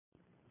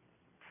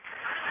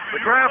The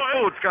Kraft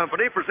Foods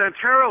Company presents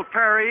Harold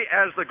Perry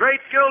as the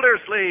Great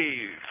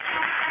Gildersleeve.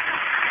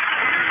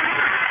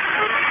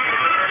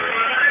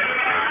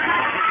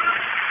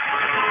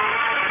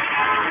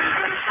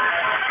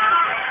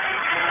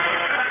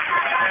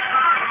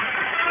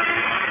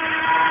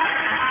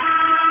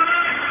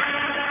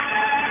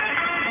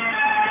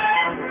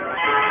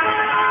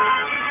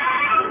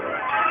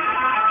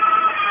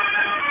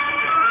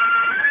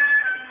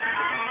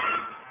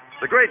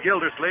 The Great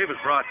Gildersleeve is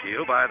brought to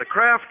you by the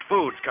Kraft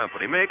Foods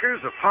Company, makers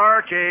of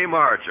Parquet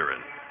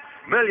margarine.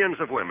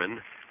 Millions of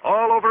women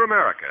all over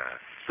America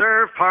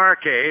serve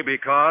Parquet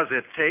because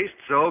it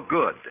tastes so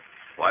good.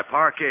 Why,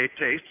 Parquet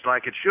tastes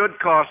like it should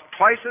cost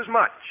twice as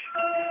much.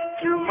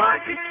 To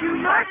market,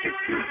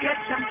 to get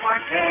some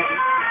Parquet.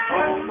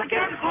 Home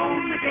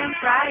again,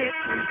 try it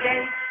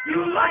today.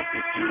 You like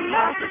it, you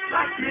love it,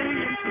 like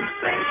millions who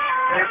say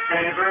their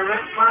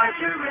favorite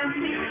margarine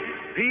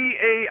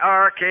is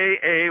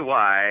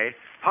Parkay,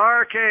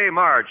 Parquet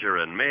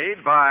margarine,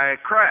 made by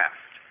Kraft.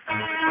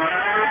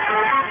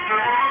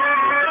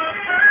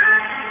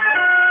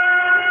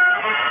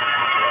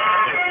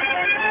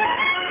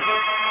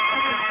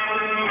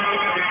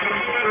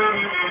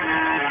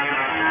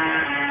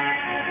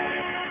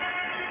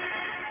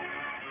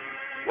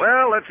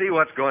 Well, let's see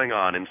what's going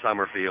on in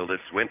Summerfield this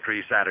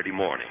wintry Saturday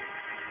morning.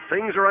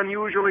 Things are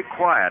unusually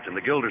quiet in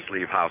the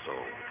Gildersleeve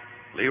household.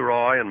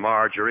 Leroy and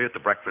Marjorie at the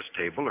breakfast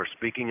table are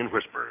speaking in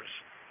whispers.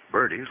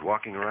 Bertie's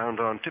walking around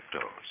on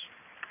tiptoes.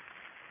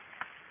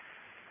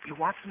 You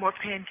want some more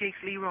pancakes,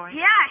 Leroy?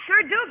 Yeah,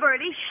 sure do,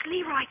 Bertie. Shh,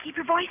 Leroy, keep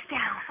your voice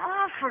down.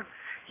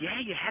 Yeah,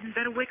 you hadn't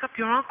better wake up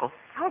your uncle.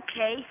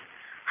 Okay.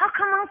 How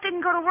come Unc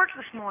didn't go to work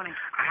this morning?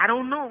 I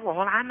don't know.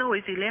 All I know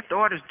is he left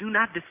orders, do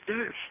not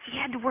disturb. He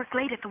had to work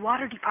late at the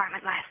water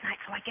department last night,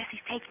 so I guess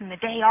he's taking the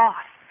day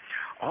off.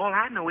 All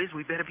I know is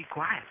we better be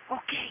quiet.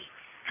 Okay.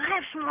 Can I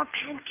have some more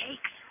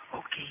pancakes?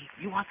 Okay.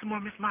 You want some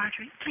more, Miss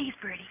Marjorie? Please,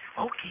 Bertie.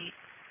 Okay.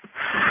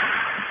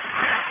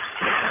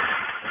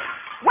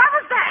 What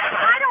was that?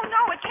 I don't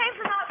know. It came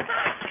from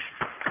outside.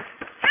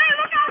 Hey,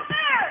 look out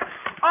there!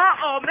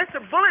 Uh-oh,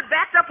 Mr. Bullet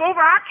backed up over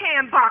our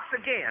can box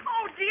again.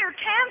 Oh, dear.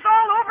 Cans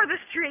all over the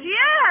street.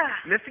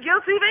 Yeah. Mr.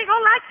 Gildersleeve ain't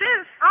gonna like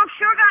this. Unc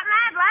sure got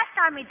mad last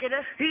time he did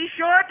it. He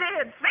sure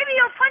did. Maybe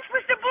he'll punch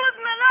Mr. Bullet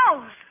in the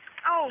nose.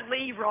 Oh,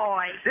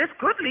 Leroy. This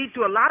could lead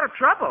to a lot of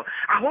trouble.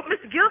 I hope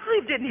Mr.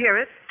 Gildersleeve didn't hear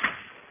it.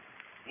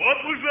 What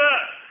was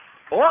that?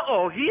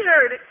 Uh-oh, he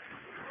heard it.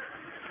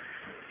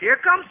 Here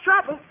comes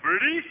trouble.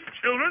 Bertie,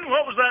 children,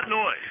 what was that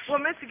noise?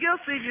 Well, Mr.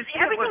 Gildersleeve, you see,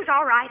 Everything's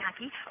all right,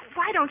 Unky.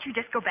 Why don't you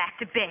just go back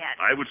to bed?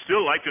 I would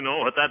still like to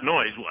know what that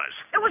noise was.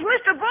 It was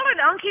Mr. Bullet,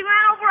 Unc. He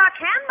ran over our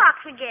can box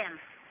again.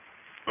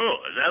 Oh,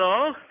 is that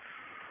all?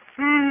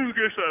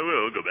 Guess I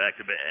will go back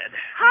to bed.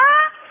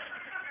 Huh?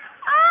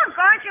 Unc,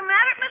 aren't you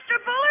mad at Mr.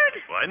 Bullard?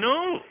 Why,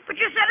 no.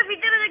 But you said if he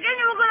did it again,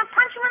 you were going to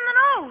punch him in the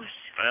nose.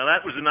 Well,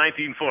 that was in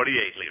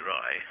 1948,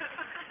 Leroy.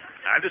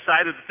 I've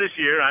decided that this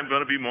year I'm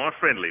going to be more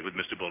friendly with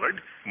Mr. Bullard,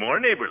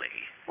 more neighborly.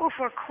 Well,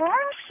 for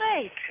corn's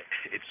sake.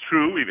 It's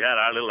true we've had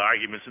our little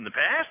arguments in the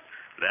past,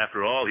 but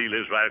after all, he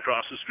lives right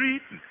across the street,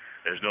 and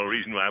there's no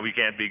reason why we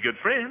can't be good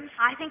friends.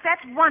 I think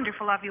that's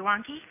wonderful of you,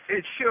 Unky.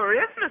 It sure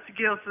is, Mr.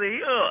 Gildersleeve.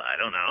 Oh, I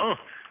don't know.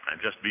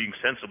 I'm just being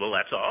sensible,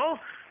 that's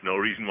all.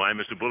 No reason why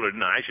Mr. Bullard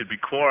and I should be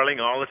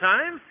quarreling all the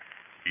time.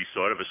 He's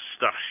sort of a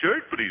stuffed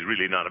shirt, but he's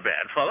really not a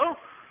bad fellow.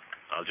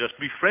 I'll just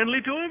be friendly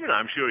to him, and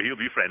I'm sure he'll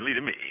be friendly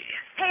to me.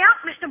 Hey,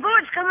 Unc, Mr.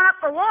 Bullard's coming up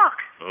the walk.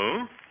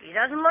 Oh? He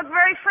doesn't look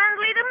very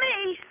friendly to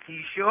me.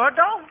 He sure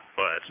don't.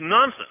 Well, that's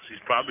nonsense.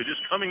 He's probably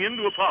just coming in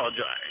to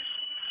apologize.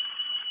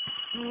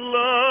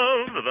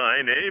 Love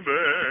thy neighbor.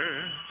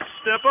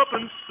 Step up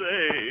and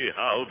say,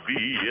 how be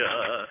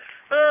ya?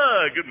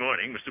 Good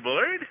morning, Mr.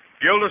 Bullard.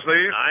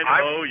 Gildersleeve,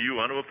 I know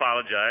you want to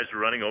apologize for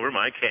running over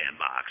my can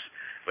box.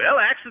 Well,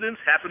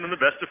 accidents happen in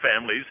the best of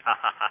families.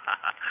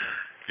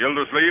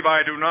 Gildersleeve,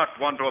 I do not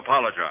want to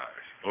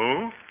apologize.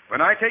 Oh? When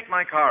I take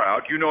my car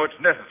out, you know it's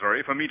necessary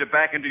for me to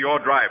back into your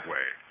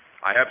driveway.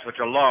 I have such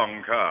a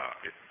long car.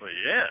 Well,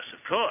 yes, of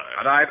course.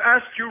 And I've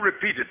asked you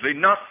repeatedly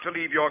not to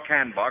leave your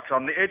can box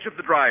on the edge of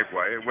the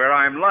driveway where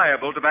I'm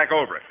liable to back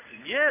over it.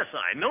 Yes,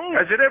 I know.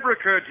 Has it ever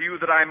occurred to you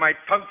that I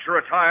might puncture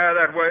a tire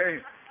that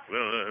way?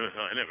 Well,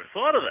 I never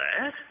thought of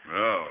that.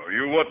 No,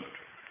 you wouldn't.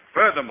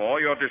 Furthermore,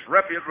 your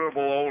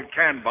disreputable old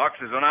can box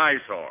is an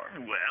eyesore.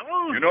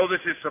 Well... You know,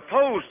 this is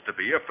supposed to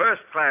be a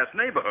first-class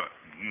neighborhood.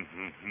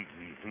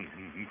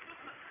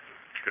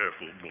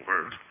 Careful,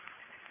 Bullard.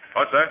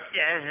 What's that?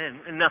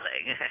 Yeah,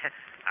 nothing.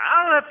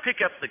 I'll pick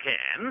up the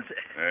cans.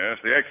 Yes,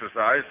 the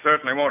exercise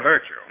certainly won't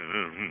hurt you.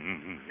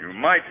 You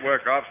might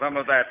work off some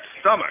of that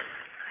stomach.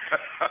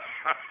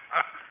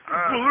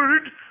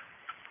 Bullard?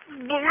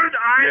 Bullard,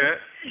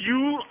 Yes?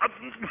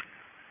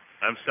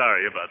 I'm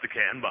sorry about the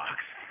can box.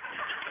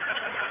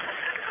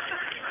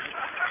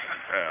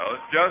 Well,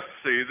 just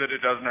see that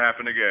it doesn't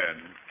happen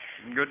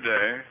again. Good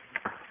day.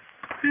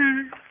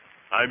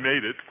 I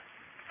made it.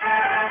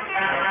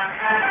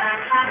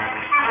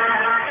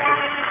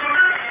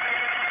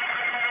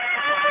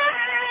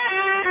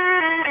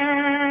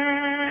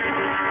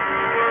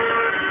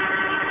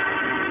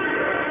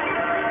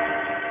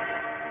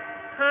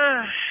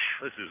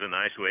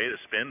 nice way to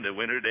spend a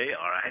winter day,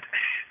 all right?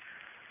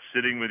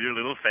 Sitting with your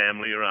little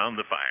family around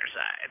the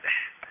fireside.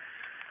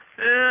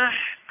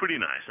 Pretty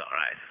nice, all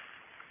right.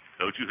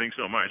 Don't you think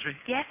so, Marjorie?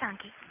 Yes,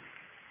 Unky.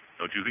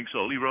 Don't you think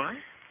so, Leroy?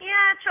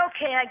 Yeah, it's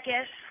okay, I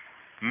guess.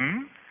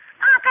 Hmm?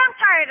 Unc, I'm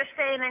tired of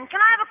staying in. Can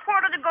I have a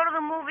quarter to go to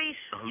the movies?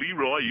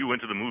 Leroy, you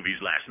went to the movies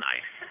last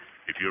night.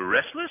 If you're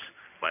restless,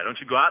 why don't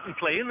you go out and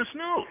play in the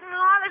snow?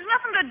 No, there's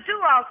nothing to do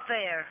out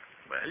there.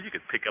 Well, you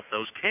could pick up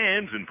those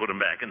cans and put them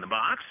back in the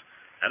box.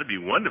 That'd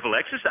be wonderful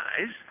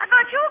exercise. I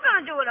thought you were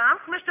going to do it,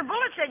 Unc. Mr.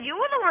 Bullard said you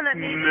were the one that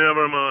needed it.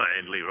 Never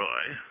mind,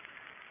 Leroy.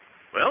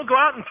 Well, go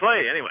out and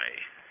play anyway.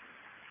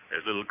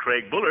 There's little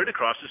Craig Bullard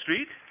across the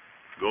street.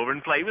 Go over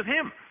and play with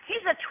him.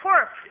 He's a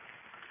twerp.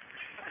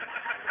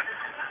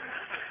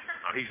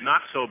 Now, he's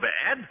not so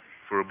bad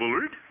for a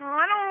Bullard. Oh,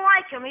 I don't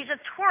like him. He's a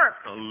twerp.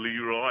 Oh,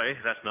 Leroy,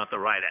 that's not the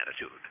right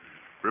attitude.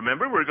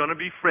 Remember, we're going to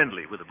be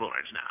friendly with the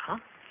Bullards now.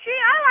 Gee,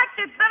 I liked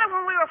it better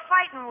when we were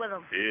fighting with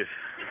him. Yes.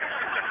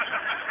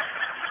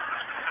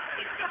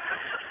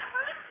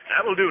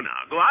 That will do now.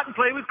 Go out and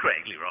play with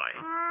Craig, Leroy.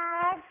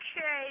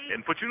 Okay.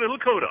 And put your little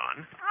coat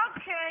on.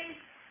 Okay.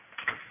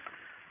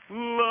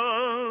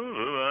 Love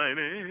thy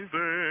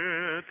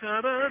neighbor.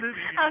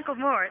 Ta-da-da-dee. Uncle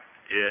Mort,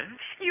 Yes?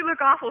 you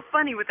look awful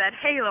funny with that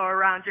halo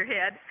around your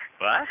head.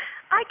 What?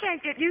 I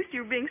can't get used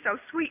to you being so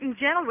sweet and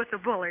gentle with the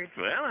Bullards.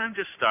 Well, I'm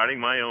just starting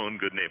my own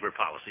good neighbor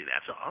policy,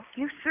 that's all.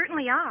 You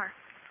certainly are.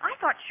 I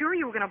thought sure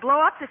you were going to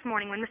blow up this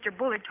morning when Mr.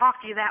 Bullard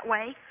talked to you that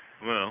way.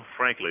 Well,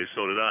 frankly,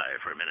 so did I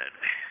for a minute.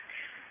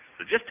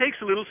 It just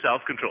takes a little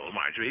self-control,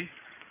 Marjorie.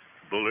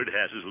 Bullard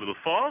has his little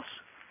faults,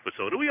 but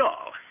so do we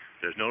all.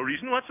 There's no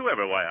reason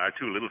whatsoever why our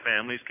two little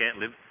families can't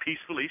live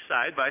peacefully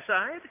side by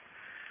side.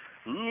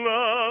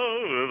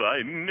 Love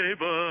thy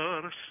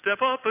neighbor,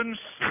 step up and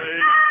say...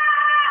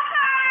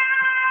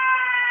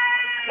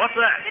 What's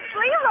that? It's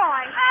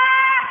Leroy.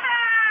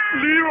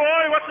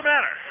 Leroy, what's the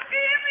matter? He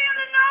hit me in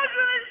the nose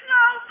with a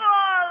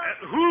snowball.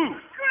 Who?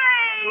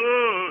 Craig.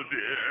 Oh,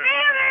 dear. He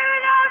hit me in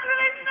the nose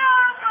with a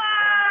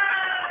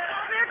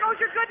snowball. There goes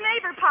your good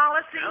neighbor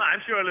policy. Well,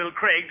 I'm sure little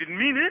Craig didn't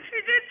mean it. He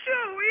did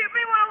too. He hit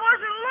me when I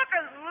wasn't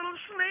looking, a little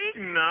sneak.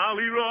 Now,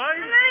 Leroy.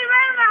 And then he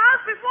ran in the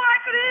house before I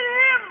could hit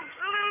him,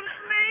 a little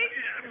sneak.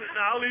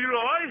 Now,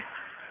 Leroy.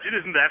 It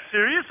isn't that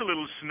serious. A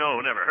little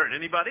snow never hurt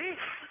anybody.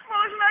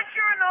 Well, it's not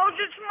your nose,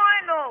 it's my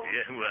nose.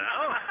 Yeah,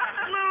 well.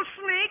 A little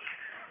sneak.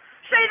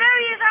 Say, there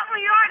he is out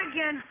in the yard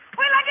again.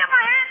 Wait till I get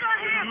my hands on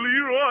him.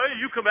 Leroy,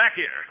 you come back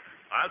here.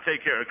 I'll take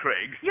care of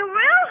Craig. You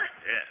will?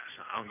 Yes,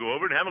 I'll go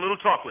over and have a little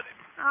talk with him.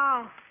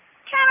 Oh.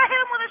 Can't I hit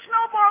him with a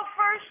snowball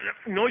first?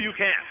 No, you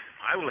can't.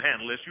 I will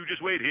handle this. You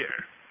just wait here.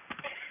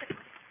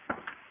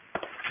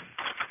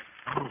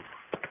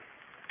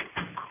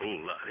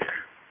 Cold out here.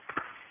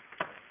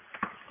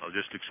 I'll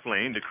just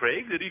explain to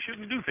Craig that he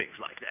shouldn't do things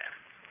like that.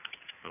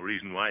 No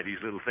reason why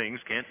these little things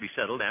can't be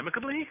settled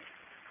amicably.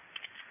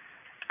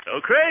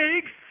 Oh,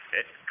 Craig!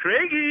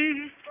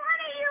 Craigie! What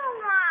do you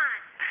want?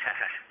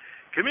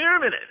 Come here a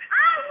minute.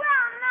 I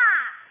will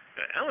not.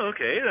 Well,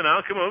 okay, then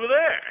I'll come over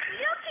there.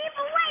 You keep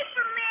away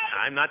from me.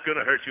 I'm not going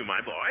to hurt you, my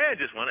boy. I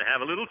just want to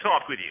have a little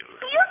talk with you.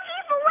 You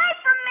keep away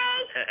from me.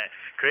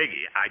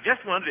 Craigie, I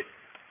just wanted to...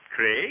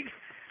 Craig,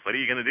 what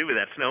are you going to do with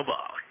that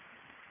snowball?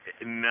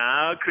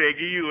 Now,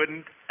 Craigie, you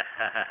wouldn't...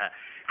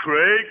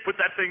 Craig, put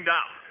that thing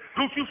down.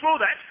 Don't you throw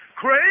that.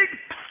 Craig!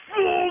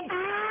 Oh!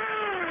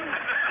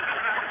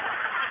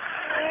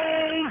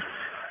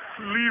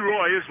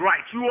 Leroy is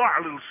right. You are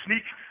a little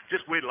sneak.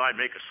 Just wait till I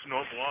make a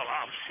snowball.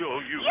 I'll show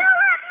you. You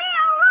let me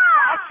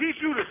alone. I'll teach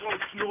you this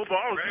old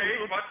snowball.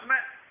 Craig, what's the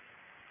matter?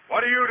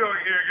 What are you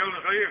doing here,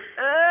 Gildersleeve?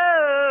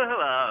 Oh,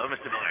 hello,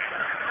 Mr. Bullard.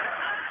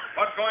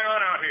 What's going on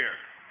out here?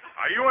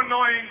 Are you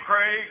annoying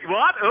Craig?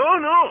 What? Oh,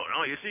 no.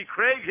 No, you see,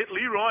 Craig hit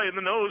Leroy in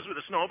the nose with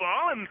a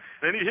snowball, and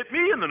then he hit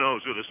me in the nose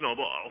with a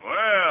snowball.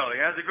 Well,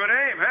 he has a good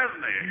aim,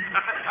 hasn't he?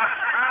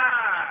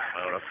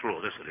 I ought to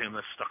throw this at him.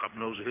 That stuck-up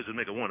nose of his would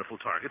make a wonderful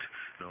target.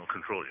 No,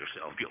 control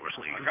yourself,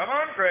 Gildersleeve. Now, come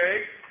on,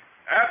 Craig.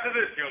 After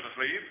this,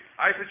 Gildersleeve,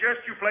 I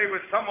suggest you play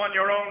with someone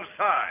your own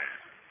size.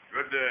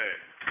 Good day.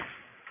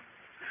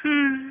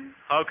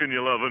 How can you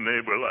love a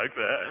neighbor like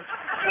that?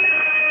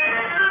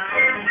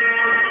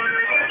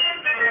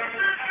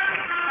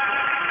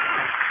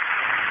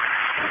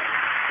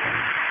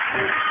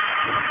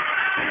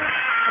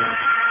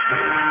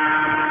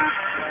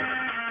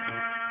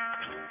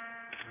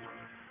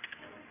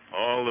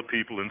 All the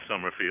people in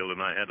Summerfield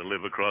and I had to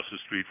live across the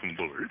street from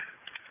Bullard.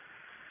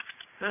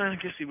 I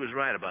guess he was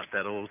right about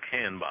that old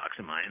can box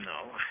of mine,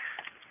 though.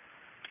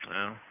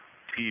 Well,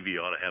 Peavy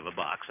ought to have a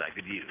box I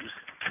could use.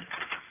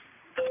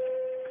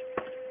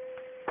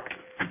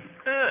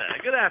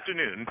 Good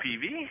afternoon,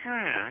 Peavy.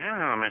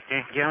 Hello, Mr.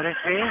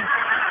 Gildersleeve.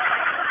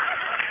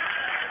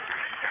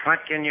 What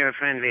can your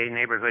friendly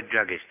neighborhood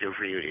druggist do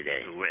for you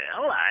today?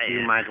 Well,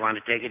 You might want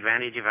to take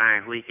advantage of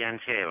our weekend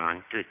sale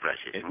on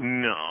toothbrushes.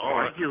 No.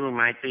 Or you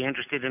might be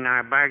interested in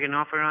our bargain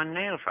offer on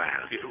nail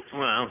files.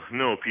 Well,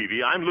 no,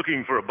 Peavy. I'm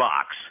looking for a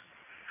box.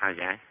 How's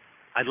that?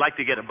 I'd like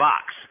to get a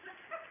box.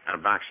 A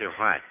box of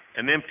what?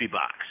 An empty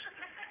box.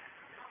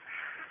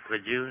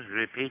 Could you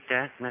repeat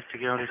that,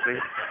 Mr. Gildersleeve?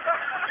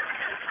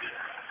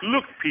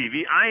 Look,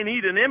 Peavy, I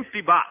need an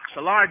empty box,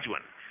 a large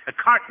one. A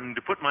carton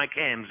to put my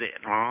cans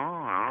in.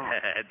 Oh.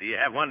 Do you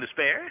have one to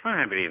spare? Well,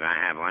 I believe I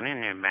have one in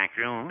the back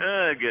room.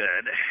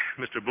 Good.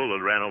 Mr.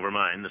 Bullard ran over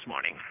mine this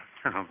morning.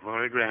 Oh,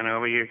 Bullard ran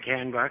over your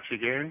can box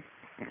again?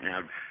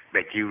 I'll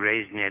bet you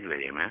raised Ned with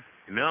him, huh?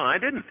 No, I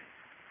didn't.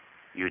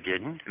 You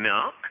didn't?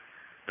 No?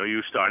 No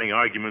use starting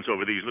arguments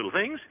over these little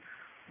things.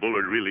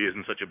 Bullard really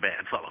isn't such a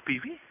bad fellow,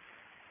 Peavy.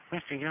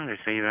 Mr.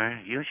 Gildersleeve, are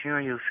you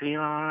sure you feel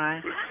all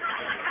right?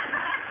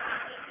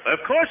 Of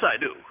course I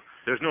do.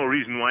 There's no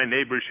reason why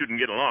neighbors shouldn't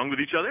get along with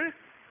each other.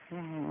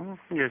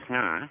 Yes,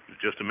 not. It's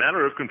just a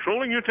matter of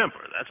controlling your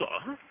temper, that's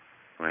all.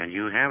 Well,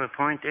 you have a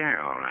point there,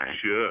 all right.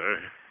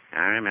 Sure.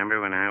 I remember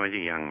when I was a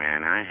young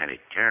man, I had a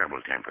terrible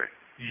temper.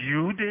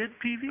 You did,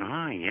 Peavy?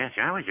 Oh, yes,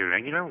 I was a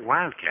regular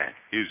wildcat.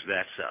 Is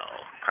that so?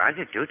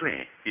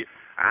 Positively.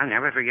 I'll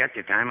never forget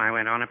the time I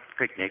went on a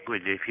picnic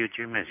with the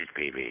future Mrs.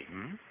 Peavy.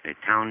 The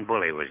town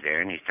bully was there,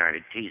 and he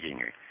started teasing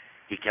her.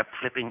 He kept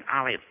flipping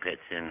olive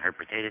pits in her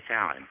potato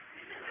salad.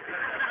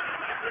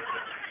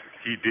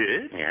 He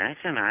did? Yes,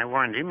 and I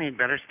warned him he'd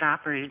better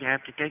stop or he'd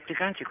have to take the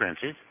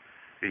consequences.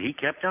 But he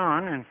kept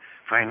on, and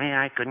finally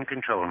I couldn't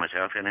control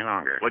myself any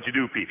longer. What'd you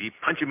do, Peavy?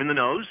 Punch him in the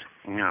nose?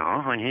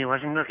 No, when he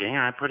wasn't looking,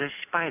 I put a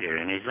spider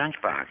in his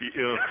lunchbox.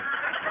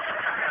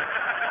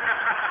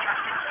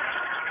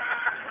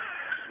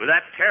 With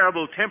that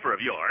terrible temper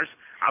of yours,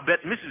 I'll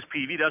bet Mrs.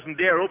 Peavy doesn't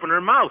dare open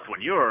her mouth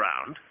when you're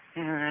around.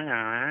 No,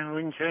 I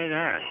wouldn't say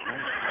that.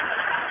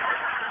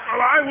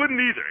 Well, I wouldn't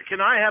either.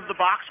 Can I have the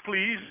box,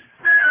 please?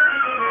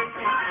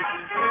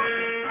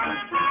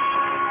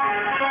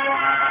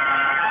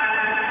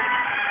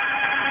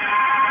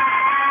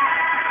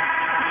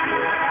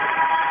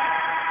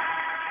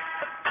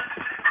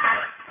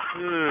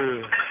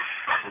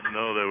 Didn't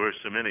know there were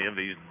so many of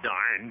these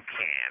darn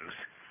cans.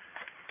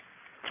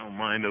 Don't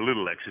mind a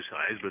little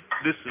exercise, but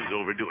this is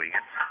overdoing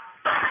it.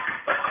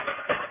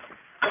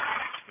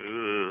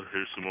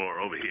 Here's some more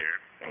over here.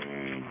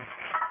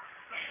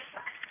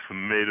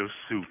 Tomato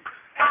soup.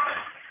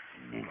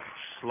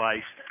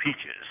 Sliced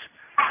peaches.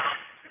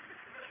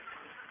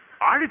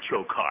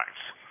 Artichoke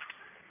hearts.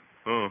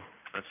 Oh,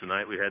 that's the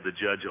night we had the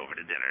judge over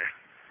to dinner.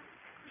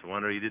 It's a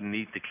wonder he didn't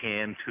eat the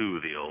can, too,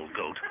 the old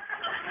goat.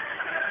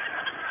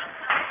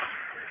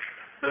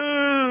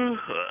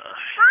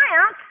 Hi,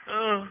 Unc.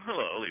 Oh,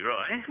 hello,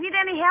 Leroy. Need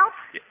any help?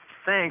 Yeah,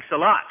 thanks a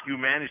lot. You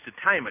managed to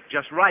time it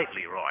just right,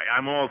 Leroy.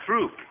 I'm all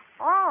through.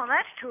 Oh,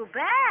 that's too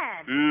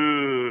bad.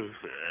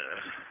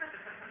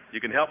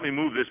 You can help me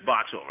move this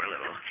box over a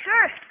little.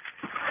 Sure.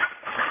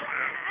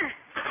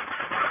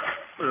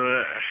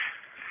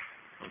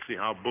 Let's see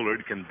how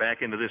Bullard can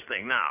back into this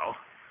thing now.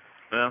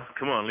 Well,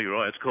 come on,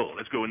 Leroy. It's cold.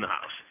 Let's go in the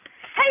house.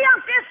 Hey, Unc,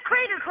 there's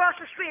Crate across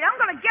the street. I'm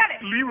going to get it.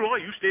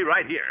 Leroy, you stay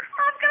right here.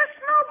 I've got a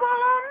snowball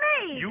on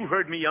me. You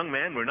heard me, young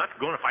man. We're not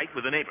going to fight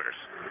with the neighbors.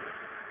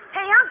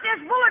 Hey, Unc,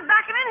 there's Bullard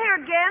backing in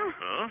here again.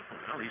 Oh?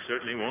 Well, he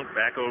certainly won't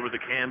back over the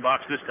can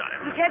box this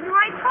time. He's heading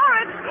right for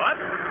it. What?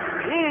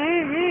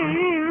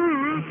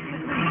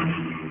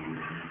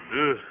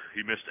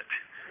 He missed it.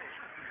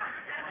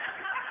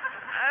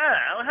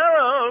 Well,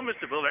 hello,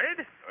 Mr.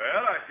 Bullard.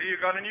 Well, I see you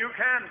got a new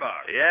can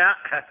box. Yeah.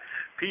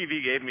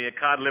 Peavy gave me a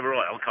cod liver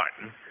oil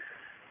carton,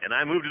 and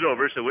I moved it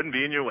over so it wouldn't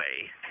be in your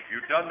way. If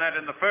you'd done that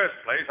in the first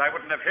place, I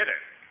wouldn't have hit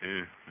it.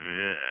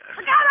 Yeah.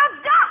 Look out,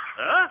 Unc, duck!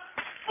 Huh?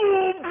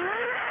 Boom!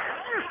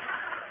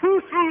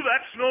 Who threw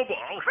that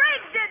snowball?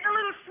 Craig did, the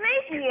little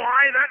sneak.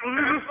 Why, that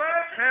little...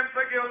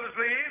 Temper,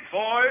 Gildersleeve.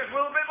 Boys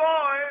will be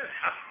boys.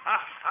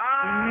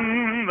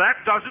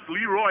 That does it.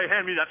 Leroy,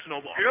 hand me that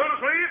snowball.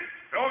 Gildersleeve,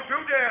 don't you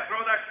dare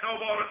throw that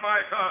snowball at my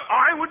son.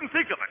 I wouldn't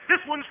think of it.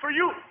 This one's for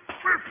you.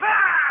 Gildersleeve!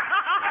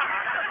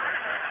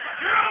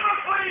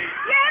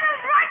 You hit him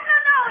right in the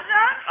nose,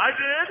 Unc. I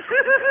did.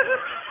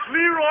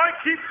 Leroy,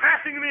 keep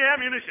passing the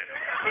ammunition.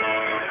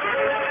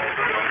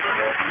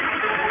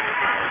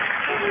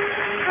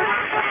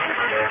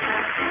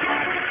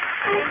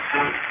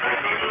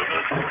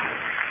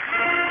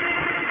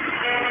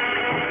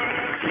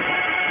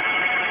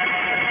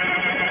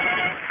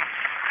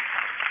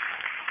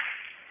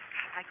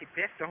 I like it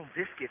best on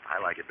biscuits. I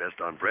like it best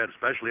on bread,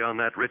 especially on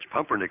that rich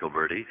pumpernickel,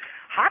 Bertie.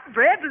 Hot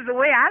bread is the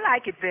way I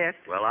like it best.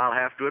 Well, I'll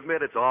have to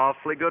admit it's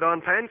awfully good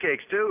on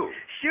pancakes, too.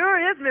 Sure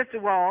is, Mr.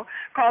 Wall,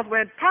 'cause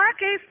when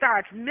parquet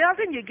starts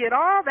melting, you get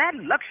all that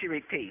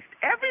luxury taste.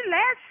 Every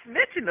last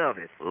smidgen of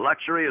it.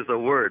 Luxury is the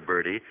word,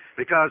 Bertie,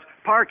 because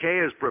parquet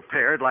is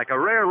prepared like a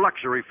rare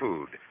luxury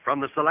food from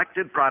the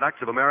selected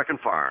products of American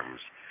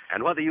farms.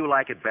 And whether you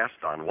like it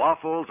best on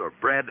waffles or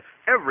bread,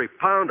 every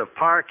pound of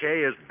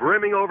parquet is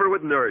brimming over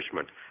with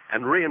nourishment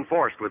and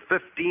reinforced with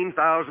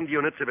 15,000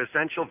 units of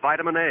essential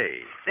vitamin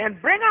A. Then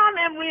bring on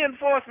them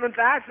reinforcements,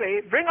 I say.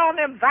 Bring on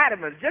them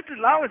vitamins, just as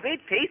long as they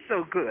taste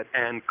so good.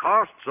 And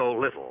cost so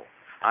little.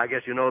 I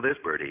guess you know this,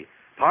 Bertie.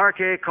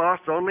 Parquet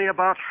costs only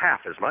about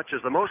half as much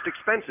as the most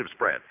expensive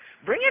spread.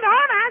 Bring it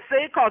on, I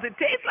say, 'cause it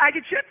tastes like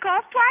it should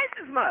cost twice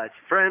as much.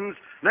 Friends,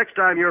 next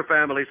time your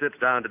family sits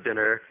down to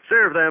dinner,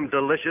 serve them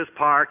delicious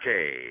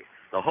parquet.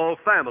 The whole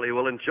family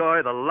will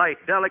enjoy the light,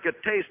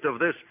 delicate taste of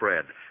this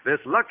spread, this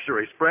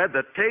luxury spread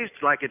that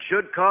tastes like it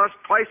should cost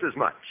twice as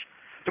much.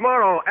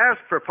 Tomorrow,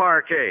 ask for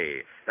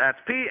Parquet. That's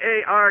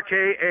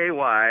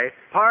Parkay,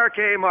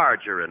 Parquet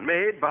margarine,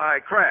 made by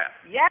Kraft.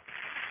 Yes,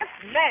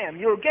 ma'am.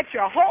 You'll get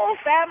your whole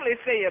family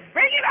saying,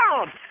 bring it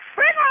on.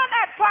 Bring on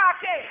that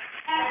parquet.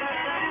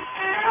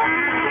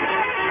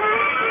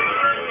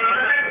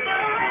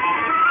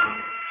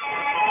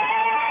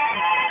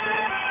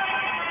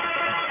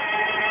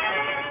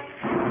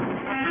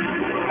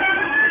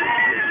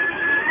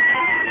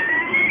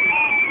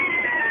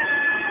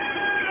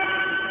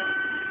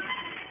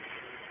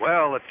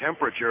 Well, the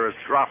temperature has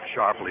dropped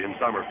sharply in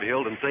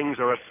Summerfield, and things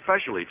are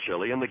especially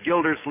chilly in the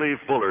Gildersleeve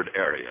Bullard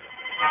area.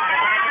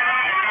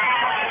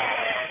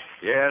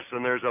 Yes,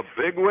 and there's a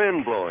big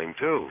wind blowing,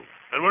 too.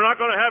 And we're not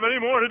going to have any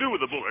more to do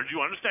with the Bullards,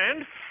 you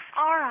understand?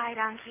 All right,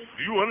 Unky.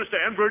 Do you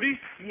understand, Bertie?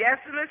 Yes,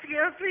 Miss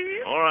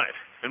Gildersleeve? All right.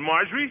 And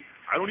Marjorie,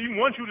 I don't even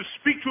want you to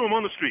speak to him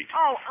on the street.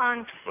 Oh,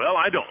 Unky. Well,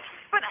 I don't.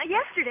 But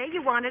yesterday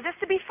you wanted us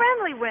to be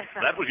friendly with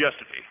them. That was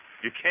yesterday.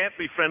 You can't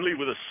be friendly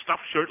with a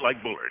stuffed shirt like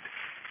Bullard.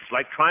 It's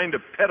like trying to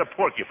pet a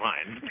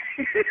porcupine.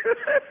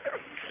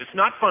 It's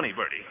not funny,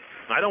 Bertie.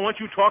 I don't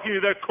want you talking to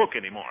their cook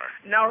anymore.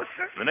 No,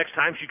 sir. The next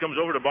time she comes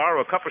over to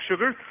borrow a cup of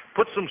sugar,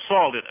 put some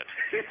salt in it.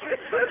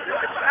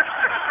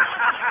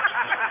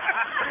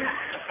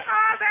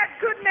 Oh,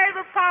 that good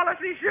neighbor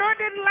policy sure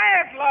didn't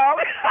last long.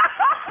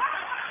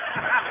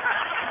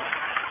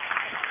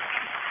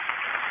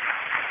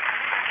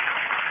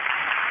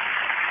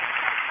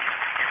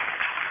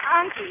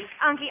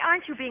 Unky,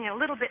 aren't you being a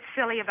little bit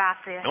silly about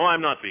this? No,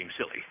 I'm not being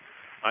silly.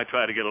 I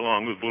try to get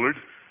along with Bullard.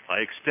 I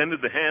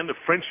extended the hand of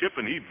friendship,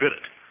 and he bit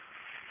it.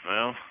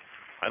 Well,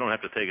 I don't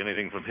have to take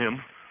anything from him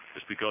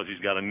just because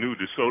he's got a new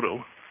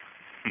DeSoto.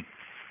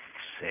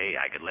 Say,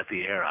 I could let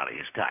the air out of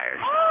his tires.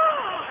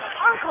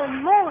 Oh, Uncle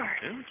Mort.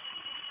 Yeah?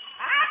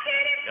 I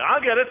did it. I'll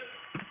get it.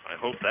 I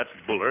hope that's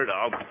Bullard.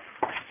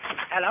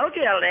 Hello,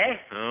 Gildy.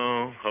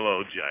 Oh,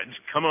 hello, Judge.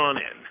 Come on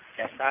in.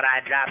 Just thought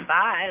I'd drop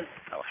by.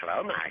 Oh,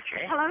 hello,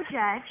 Marjorie. Hello,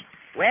 Judge.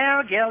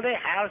 Well, Gildy,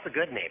 how's the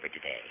good neighbor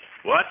today?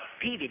 What?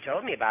 Peavy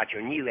told me about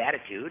your new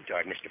attitude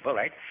toward Mr.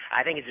 Bullard.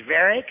 I think it's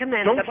very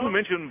commendable. Don't you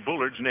mention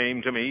Bullard's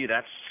name to me.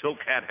 That's Silk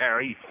Hat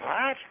Harry.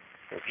 What?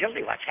 Well,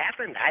 Gildy, what's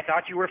happened? I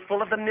thought you were full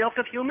of the milk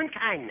of human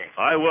kindness.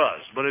 I was,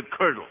 but it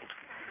curdled.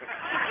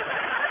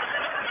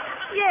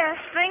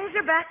 Yes, things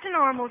are back to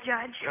normal,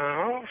 Judge.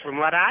 Oh, from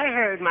what I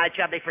heard, my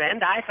chubby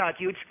friend, I thought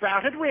you'd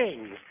sprouted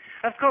wings.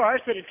 Of course,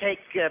 it'd take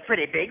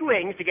pretty big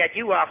wings to get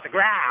you off the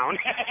ground.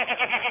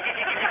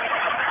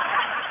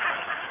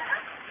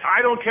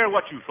 I don't care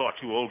what you thought,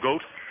 you old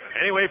goat.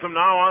 Anyway, from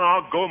now on,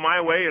 I'll go my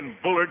way and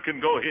Bullard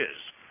can go his.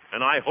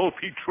 And I hope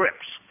he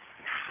trips.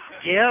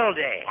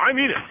 Gildy. I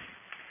mean it.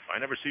 If I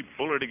never see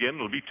Bullard again,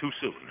 it'll be too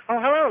soon. Oh,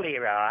 hello,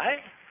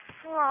 Leroy.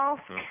 Hello.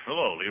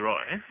 Hello,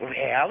 Leroy. Well,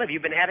 have you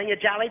been having a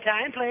jolly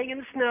time playing in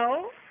the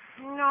snow?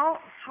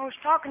 No, I was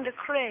talking to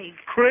Craig.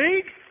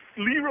 Craig?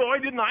 Leroy,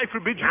 didn't I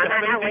forbid you to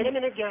have Now, anything? wait a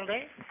minute,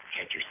 Gildy.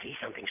 Can't you see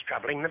something's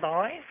troubling the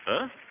boy?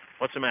 Huh?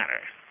 What's the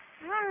matter?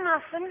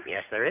 Nothing.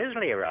 Yes, there is,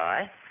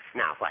 Leroy.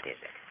 Now, what is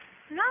it?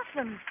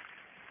 Nothing.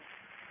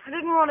 I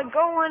didn't want to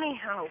go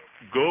anyhow.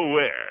 Go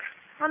where?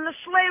 On the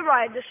sleigh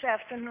ride this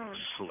afternoon.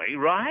 Sleigh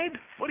ride?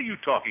 What are you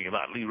talking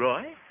about,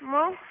 Leroy?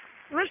 Well,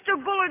 Mr.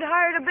 Bullard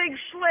hired a big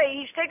sleigh.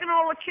 He's taking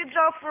all the kids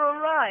out for a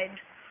ride.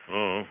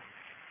 Oh.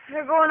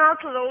 They're going out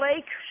to the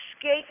lake,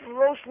 skate, and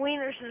roast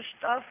wieners and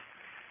stuff.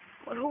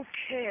 But who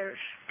cares?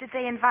 Did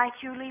they invite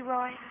you,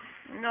 Leroy?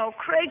 No,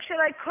 Craig said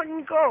I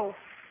couldn't go.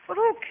 But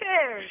who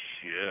cares?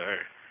 Sure.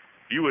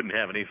 You wouldn't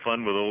have any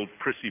fun with old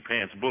Prissy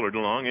Pants Bullard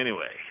along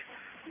anyway.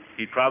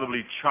 He'd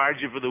probably charge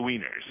you for the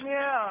wieners.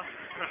 Yeah.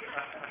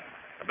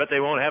 I bet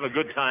they won't have a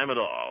good time at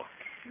all.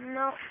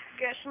 No,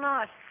 guess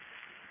not.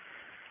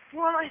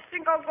 Well, I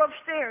think I'll go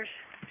upstairs.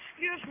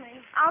 Excuse me.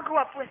 I'll go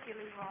up with you,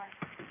 Leroy.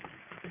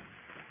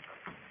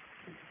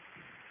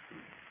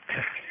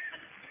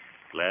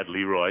 Glad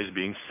Leroy's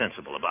being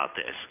sensible about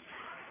this.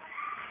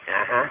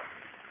 Uh-huh.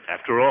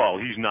 After all,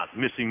 he's not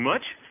missing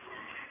much.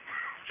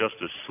 Just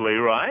a sleigh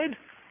ride?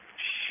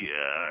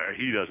 Sure,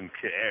 he doesn't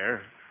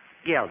care.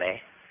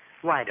 Gildy,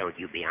 why don't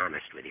you be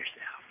honest with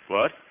yourself?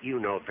 What? You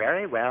know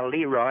very well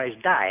Leroy's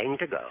dying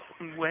to go.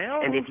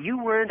 Well... And if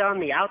you weren't on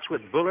the outs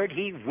with Bullard,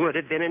 he would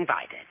have been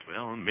invited.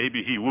 Well,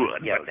 maybe he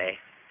would. Gildy,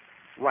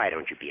 why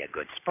don't you be a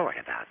good sport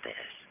about this?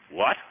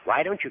 What?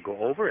 Why don't you go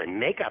over and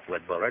make up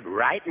with Bullard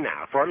right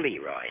now for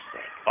Leroy's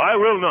sake? I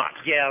will not.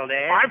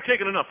 Gildy. I've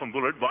taken enough from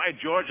Bullard. By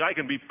George, I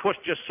can be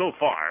pushed just so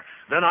far.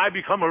 Then I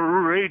become a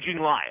raging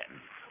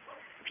lion.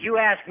 If you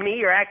ask me,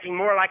 you're acting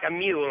more like a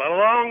mule, a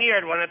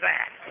long-eared one at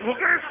that.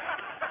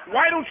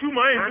 Why don't you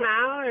mind...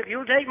 Now, if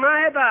you'll take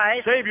my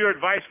advice... Save your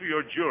advice for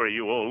your jury,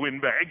 you old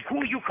windbag.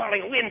 Who are you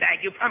calling a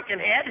windbag, you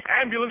pumpkinhead?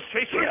 Ambulance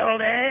chaser.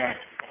 Gildy.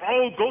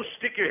 Oh, go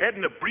stick your head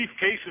in a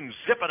briefcase and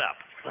zip it up.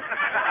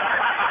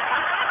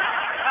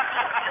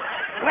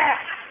 Well,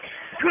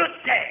 good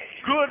day.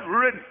 Good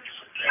riddance.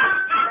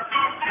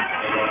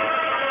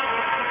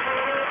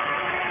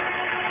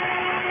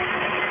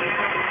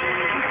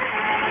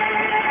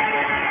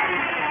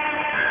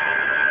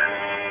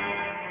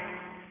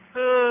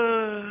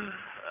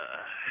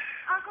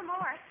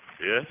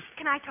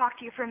 talk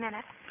to you for a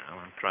minute.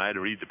 Well, I'm trying to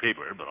read the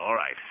paper, but all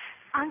right.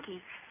 Unky,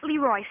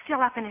 Leroy's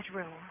still up in his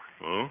room.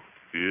 Oh,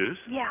 he is?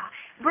 Yeah.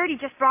 Bertie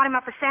just brought him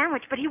up a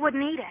sandwich, but he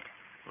wouldn't eat it.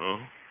 Oh?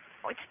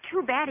 Oh, it's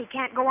too bad he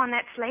can't go on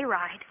that sleigh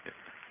ride.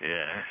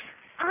 Yeah.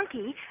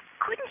 Unky,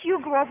 couldn't you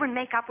go over and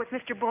make up with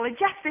Mr. Bullard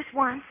just this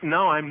once?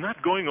 No, I'm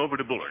not going over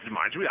to Bullard's,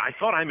 Marjorie. I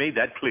thought I made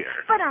that clear.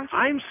 But, Unky...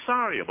 I'm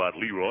sorry about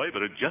Leroy,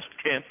 but it just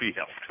can't be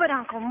helped. But,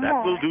 Uncle Mort...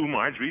 That will do,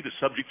 Marjorie. The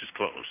subject is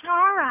closed.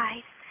 All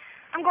right.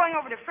 I'm going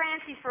over to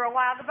Francie's for a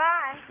while.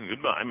 Goodbye.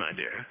 Goodbye, my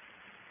dear.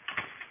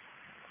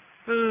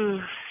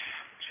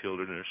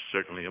 Children are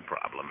certainly a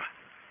problem.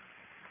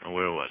 Now,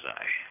 where was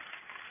I?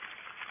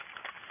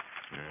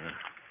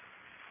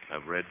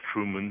 I've read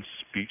Truman's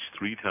speech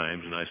 3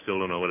 times, and I still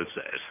don't know what it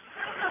says.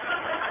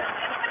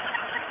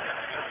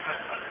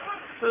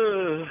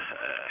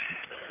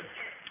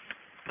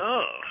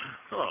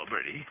 Hello,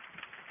 Bertie.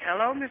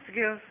 Hello, Mr.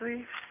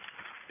 Gildersleeve.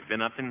 You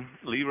been up in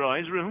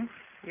Leroy's room?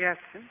 Yes,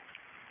 sir.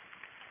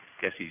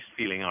 Guess he's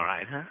feeling all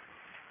right, huh?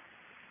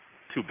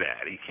 Too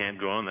bad he can't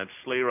go on that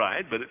sleigh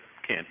ride, but it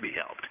can't be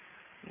helped.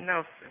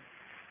 No, sir.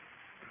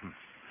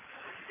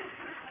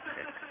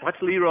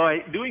 What's Leroy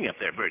doing up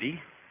there, Bertie?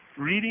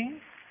 Reading?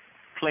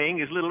 Playing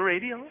his little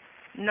radio?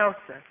 No,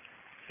 sir.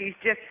 He's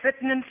just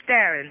sitting and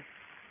staring.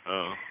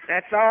 Oh.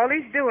 That's all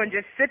he's doing,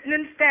 just sitting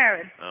and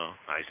staring. Oh,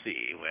 I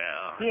see.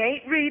 Well... He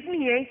ain't reading,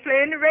 he ain't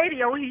playing the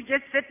radio, he's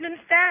just sitting and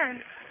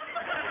staring.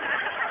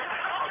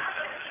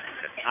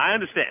 I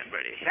understand,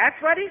 Bertie. That's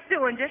what he's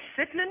doing, just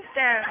sitting and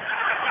staring.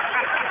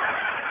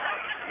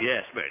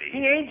 Yes, Bertie.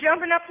 He ain't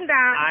jumping up and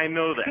down. I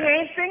know that. He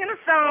ain't singing a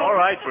song. All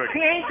right, Bertie.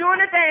 He ain't doing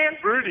a dance.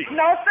 Bertie.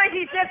 No, sir,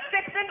 he's just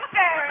sitting and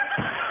staring.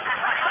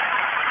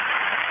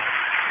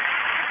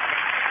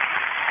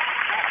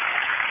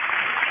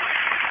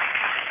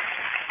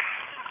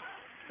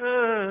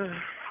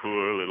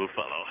 Poor little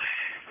fellow.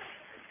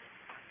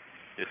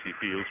 Guess he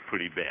feels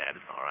pretty bad.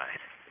 All right.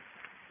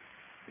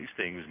 These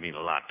things mean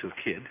a lot to a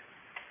kid.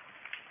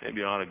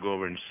 Maybe I ought to go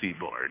over and see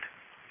Bullard.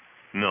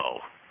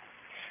 No.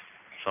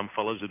 Some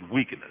fellows would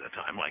weaken at a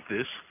time like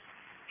this.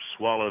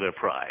 Swallow their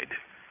pride.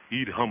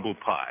 Eat humble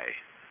pie.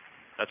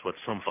 That's what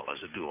some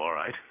fellows would do, all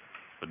right.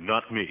 But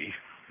not me.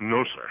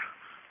 No, sir.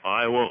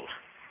 I won't.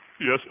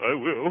 Yes, I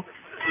will.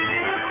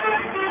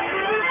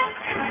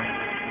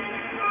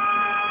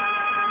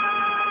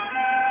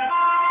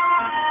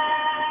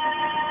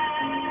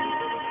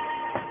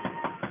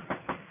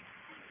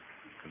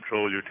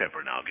 Control your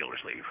temper now,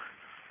 Gildersleeve.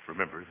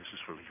 Remember, this is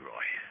for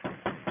Leroy.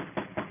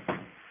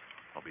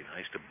 I'll be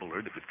nice to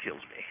Bullard if it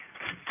kills me.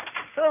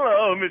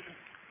 Hello, Miss...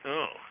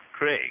 Oh,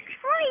 Craig.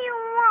 What do you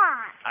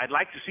want? I'd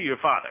like to see your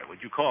father.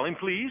 Would you call him,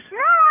 please?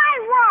 No, I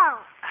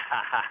won't.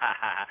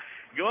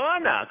 Go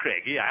on now,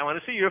 Craigie. I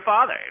want to see your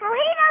father. Well,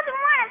 he doesn't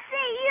want to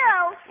see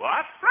you.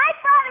 What? My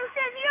father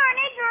says you're an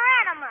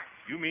ignoramus.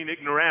 You mean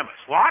ignoramus.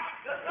 What?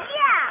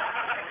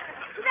 Yeah.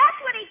 That's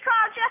what he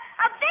called you,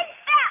 a big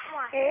fat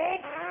one.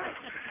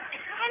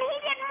 And he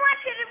didn't want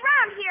you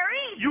around here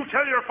either. You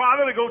tell your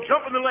father to go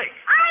jump in the lake.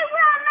 I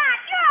will not.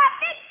 You're a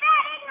big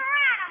fat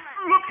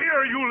ignoramus. Look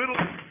here, you little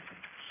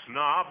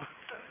snob.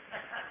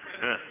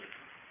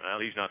 Well,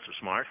 he's not so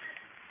smart.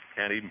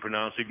 Can't even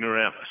pronounce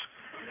ignoramus.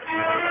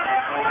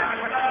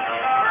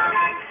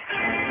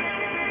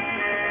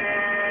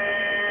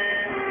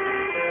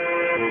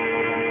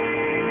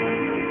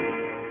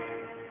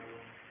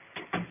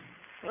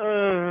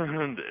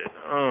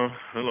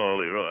 Hello,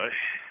 Leroy.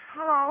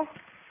 Hello.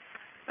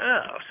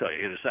 Oh, so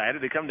you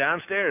decided to come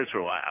downstairs for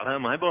a while, huh,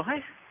 my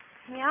boy?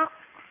 Yeah.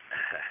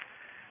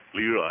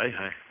 Leroy,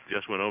 I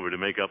just went over to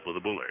make up with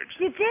the Bullards.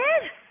 You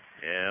did?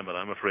 Yeah, but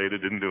I'm afraid it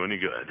didn't do any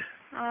good.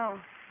 Oh.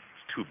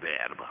 It's too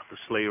bad about the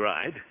sleigh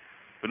ride.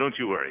 But don't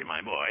you worry,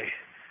 my boy.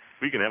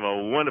 We can have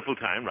a wonderful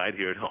time right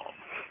here at home.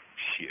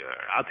 Sure.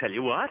 I'll tell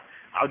you what.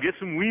 I'll get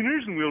some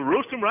wieners and we'll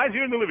roast them right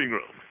here in the living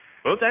room.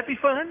 Won't that be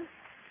fun?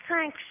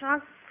 Thanks,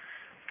 son.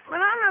 But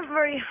I'm not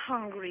very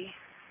hungry.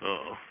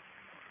 Oh.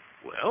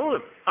 Well,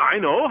 I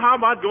know. How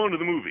about going to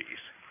the movies?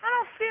 I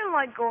don't feel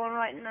like going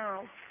right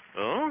now.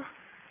 Oh?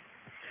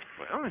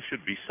 Well, there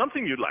should be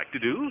something you'd like to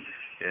do.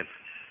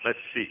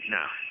 Let's see.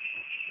 Now,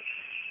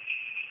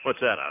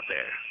 what's that out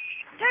there?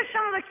 There's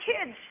some of the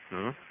kids.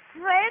 Huh?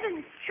 Red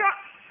and Chuck.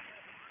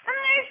 And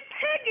there's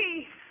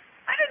Piggy.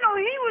 I didn't know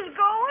he was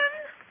going.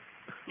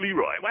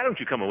 Leroy, why don't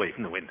you come away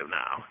from the window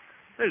now?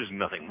 There's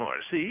nothing more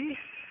to see.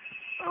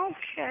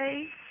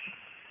 Okay.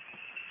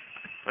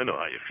 I know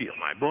how you feel,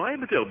 my boy,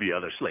 but there'll be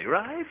other sleigh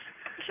rides.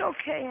 It's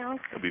okay,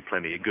 Unc. There'll be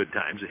plenty of good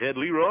times ahead,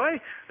 Leroy.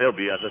 There'll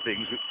be other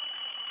things.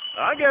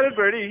 I'll get it,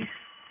 Bertie.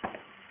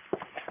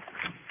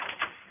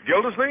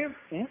 Gildersleeve?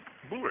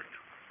 Bullard.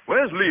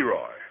 Where's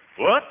Leroy?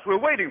 What?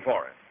 We're waiting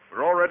for him.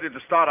 We're all ready to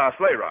start our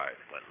sleigh ride.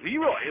 Well,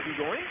 Leroy isn't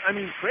going. I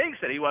mean, Craig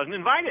said he wasn't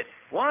invited.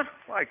 What?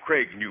 Why,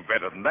 Craig knew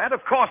better than that.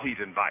 Of course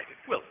he's invited.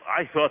 Well,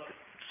 I thought that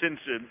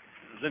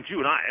since you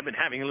and I have been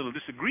having a little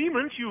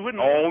disagreement, you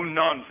wouldn't... Oh,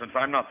 nonsense.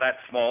 I'm not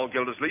that small,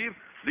 Gildersleeve.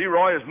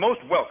 Leroy is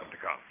most welcome to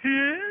come. He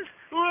is?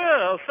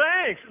 Well,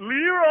 thanks,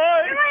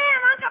 Leroy. Here I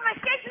am, Unc. I'm my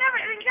skates and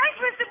everything.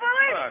 Thanks, Mr.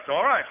 Bullard. That's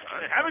all right,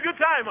 son. Have a good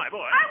time, my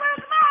boy. I will.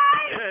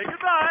 Goodbye.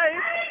 Goodbye.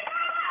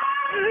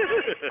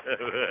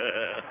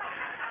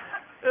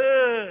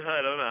 I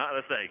don't know how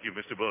to thank you,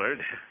 Mr.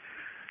 Bullard.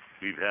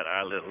 We've had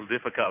our little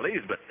difficulties,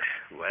 but,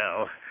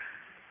 well,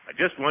 I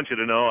just want you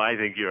to know I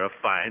think you're a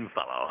fine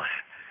fellow.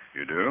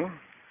 You do?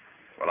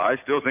 Well, I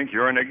still think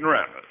you're an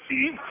ignoramus.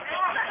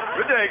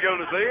 Good day,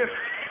 Gildersleeve.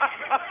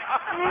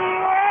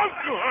 Oh,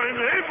 my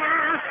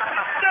neighbor.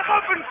 Step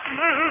up and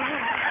smell.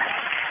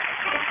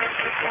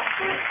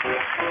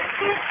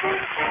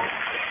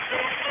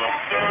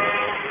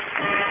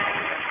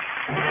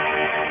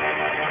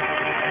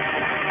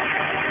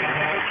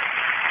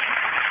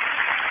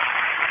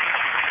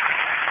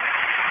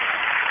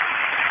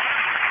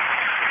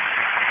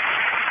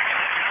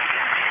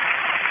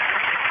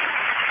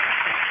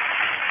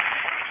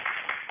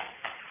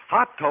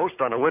 Hot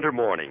toast on a winter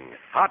morning.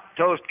 Hot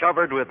toast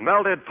covered with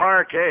melted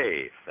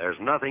parquet. There's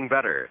nothing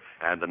better.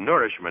 And the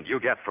nourishment you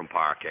get from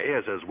parquet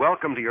is as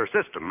welcome to your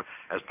system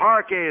as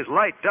parquet's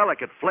light,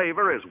 delicate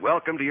flavor is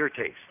welcome to your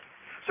taste.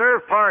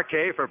 Serve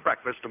parquet for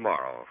breakfast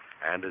tomorrow.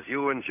 And as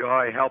you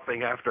enjoy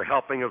helping after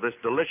helping of this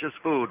delicious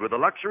food with a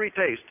luxury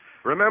taste,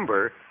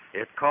 remember,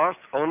 it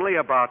costs only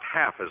about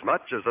half as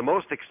much as the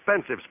most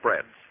expensive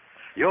spreads.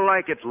 You'll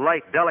like its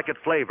light, delicate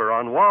flavor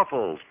on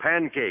waffles,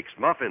 pancakes,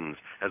 muffins,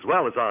 as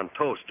well as on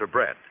toast or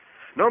bread.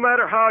 No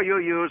matter how you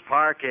use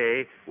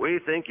parquet, we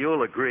think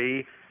you'll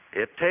agree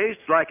it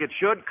tastes like it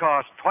should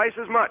cost twice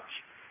as much.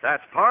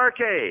 That's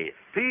Parquet,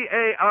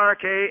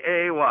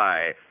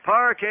 P-A-R-K-A-Y,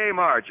 Parquet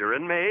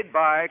margarine made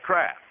by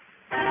Kraft.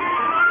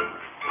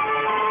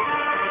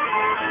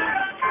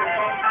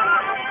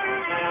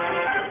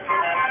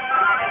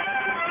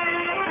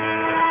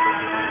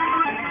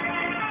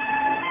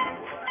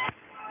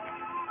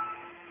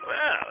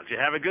 Did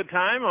you have a good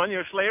time on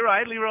your sleigh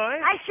ride, Leroy?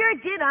 I sure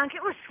did, Unc.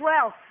 It was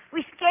swell.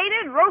 We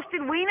skated,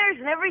 roasted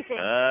wieners, and everything.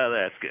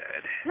 That's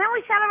good. Then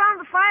we sat around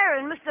the fire,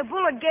 and Mr.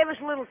 Bullard gave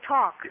us a little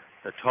talk.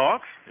 A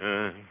talk?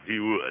 He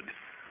would.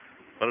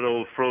 What did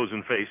old frozen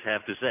face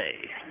have to say?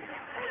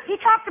 He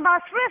talked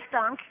about thrift,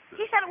 Unc.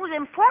 He said it was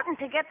important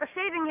to get the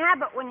saving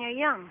habit when you're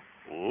young.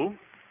 Oh?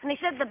 And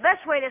he said the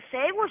best way to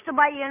save was to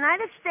buy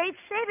United States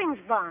savings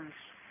bonds.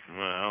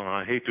 Well,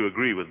 I hate to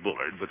agree with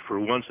Bullard, but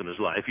for once in his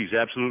life, he's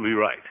absolutely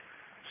right.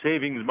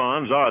 Savings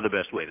bonds are the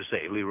best way to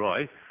save,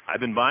 Leroy.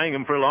 I've been buying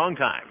them for a long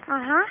time.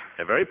 Uh-huh.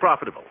 They're very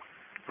profitable.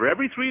 For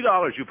every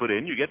 $3 you put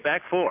in, you get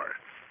back $4.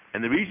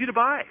 And they're easy to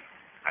buy.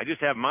 I just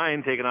have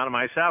mine taken out of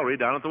my salary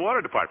down at the water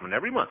department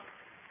every month.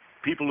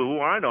 People who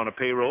aren't on a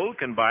payroll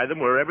can buy them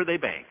wherever they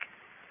bank.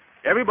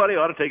 Everybody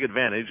ought to take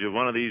advantage of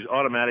one of these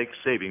automatic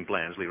saving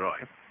plans, Leroy.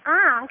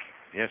 Unc?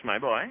 Yes, my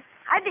boy?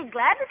 I'd be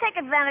glad to take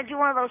advantage of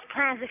one of those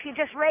plans if you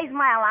just raise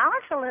my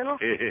allowance a little.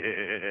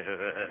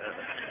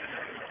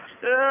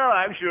 Oh,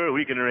 I'm sure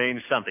we can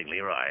arrange something,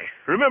 Leroy.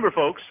 Remember,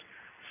 folks,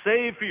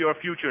 save for your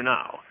future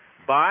now.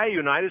 Buy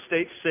United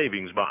States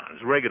savings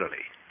bonds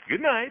regularly. Good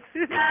night.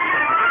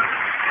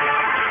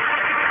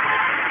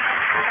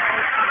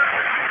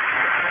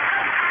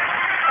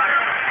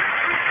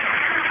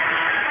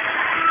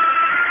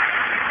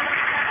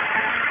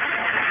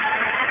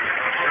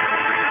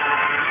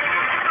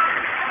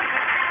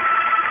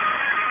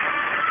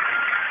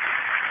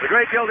 The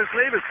Great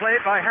Gildersleeve is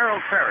played by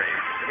Harold Perry.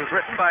 It was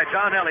written by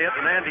John Elliott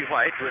and Andy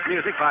White with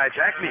music by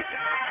Jack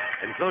Meakin.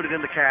 Included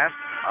in the cast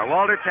are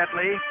Walter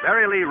Tetley,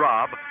 Mary Lee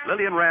Robb,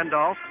 Lillian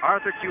Randolph,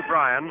 Arthur Q.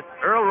 Bryan,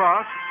 Earl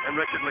Ross, and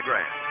Richard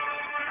LeGrand.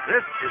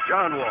 This is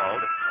John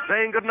Wald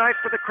saying goodnight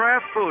for the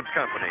Kraft Foods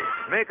Company,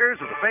 makers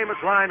of the famous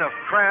line of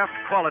Kraft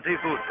quality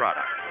food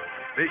products.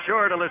 Be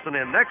sure to listen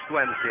in next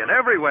Wednesday and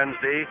every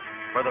Wednesday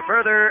for the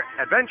further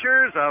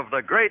adventures of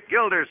the Great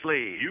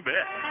Gildersleeve. You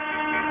bet.